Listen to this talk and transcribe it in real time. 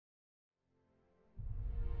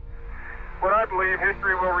I believe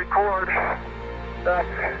history will record that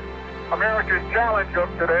America's challenge of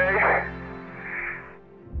today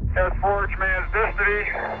has forged man's destiny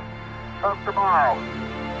of tomorrow.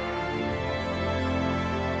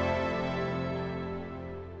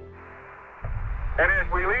 And as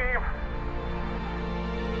we leave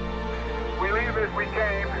as we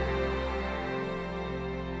came,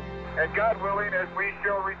 and God willing, as we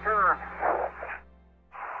shall return.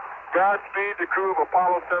 Godspeed, the crew of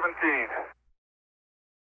Apollo 17.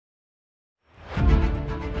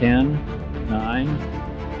 10, 9,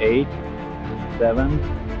 8, 7,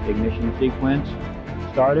 ignition sequence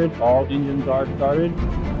started. All engines are started.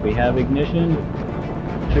 We have ignition.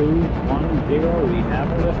 2, 1, 0. We have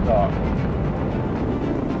a liftoff.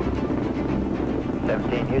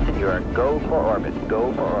 17 Houston, you are go for orbit.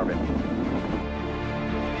 Go for orbit.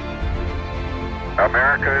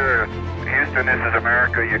 America, Houston, this is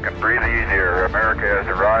America. You can breathe easier. America has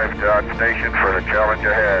arrived on station for the challenge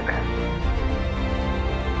ahead.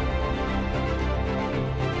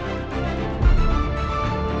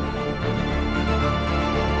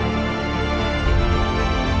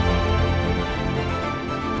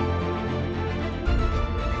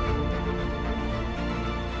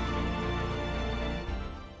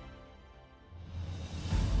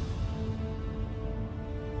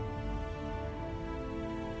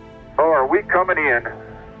 Oh, are we coming in?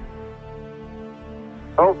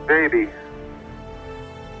 Oh, baby.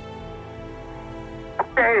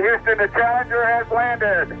 Okay, Houston, the Challenger has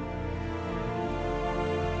landed.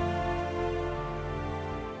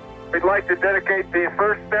 We'd like to dedicate the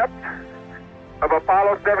first steps of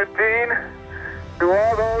Apollo 17 to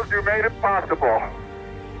all those who made it possible.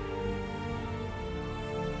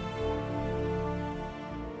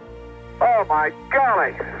 Oh, my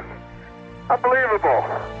golly. Unbelievable.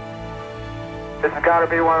 This has got to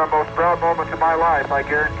be one of the most proud moments of my life, I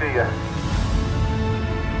guarantee you.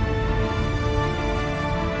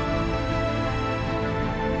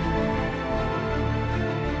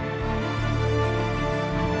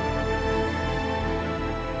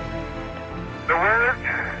 The words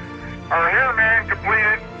are, here man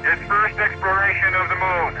completed his first exploration of the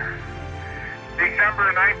moon. December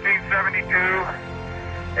 1972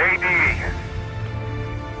 AD.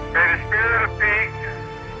 May the spirit of peace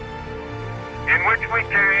in which we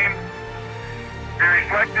came be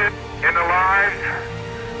reflected in the lives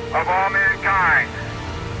of all mankind.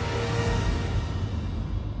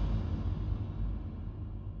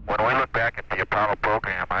 When we look back at the Apollo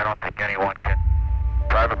program, I don't think anyone can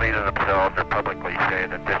privately to themselves or publicly say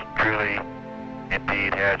that this truly,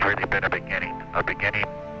 indeed, has really been a beginning of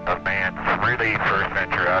man's really first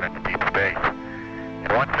venture out into deep space.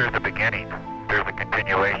 And once there's a beginning, there's a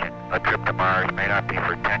continuation. A trip to Mars may not be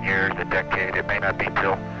for 10 years, a decade, it may not be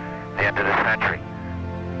till the end of the century.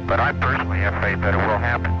 But I personally have faith that it will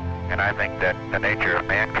happen. And I think that the nature of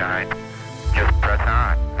mankind just press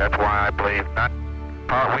on. That's why I believe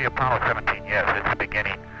Apollo 17, yes, it's the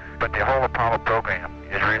beginning. But the whole Apollo program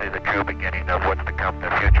is really the true beginning of what's to come in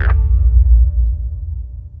the future.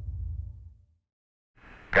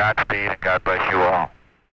 Godspeed and God bless you all.